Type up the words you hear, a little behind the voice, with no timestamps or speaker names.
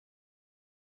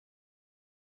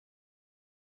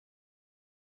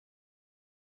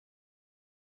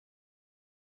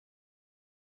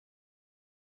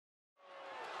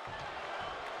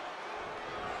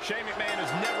Shane McMahon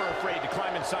is never afraid to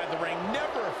climb inside the ring,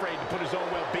 never afraid to put his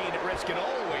own well-being at risk, and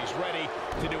always ready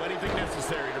to do anything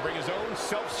necessary to bring his own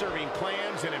self-serving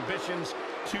plans and ambitions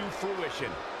to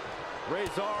fruition.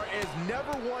 Rezar is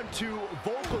never one to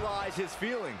vocalize his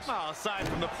feelings. Well, aside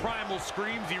from the primal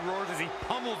screams he roars as he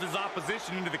pummels his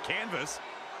opposition into the canvas.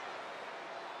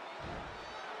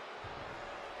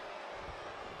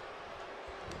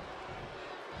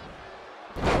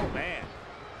 Oh, man.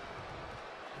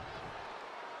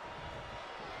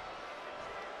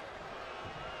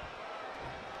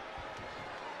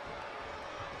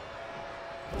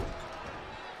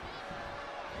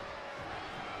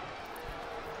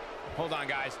 Hold on,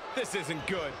 guys. This isn't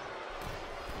good.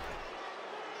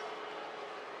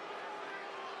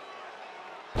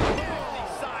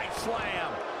 Nasty side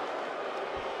slam.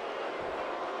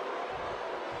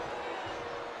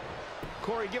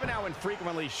 Corey, given how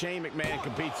infrequently Shane McMahon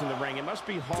competes in the ring, it must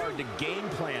be hard to game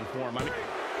plan for him. I mean,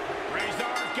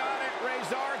 Rezar got it.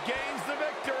 Rezar gains the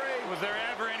victory. Was there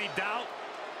ever any doubt?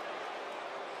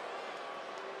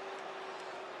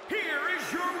 Here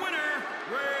is your winner,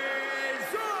 Rezar!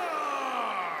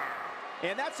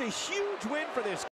 And that's a huge win for this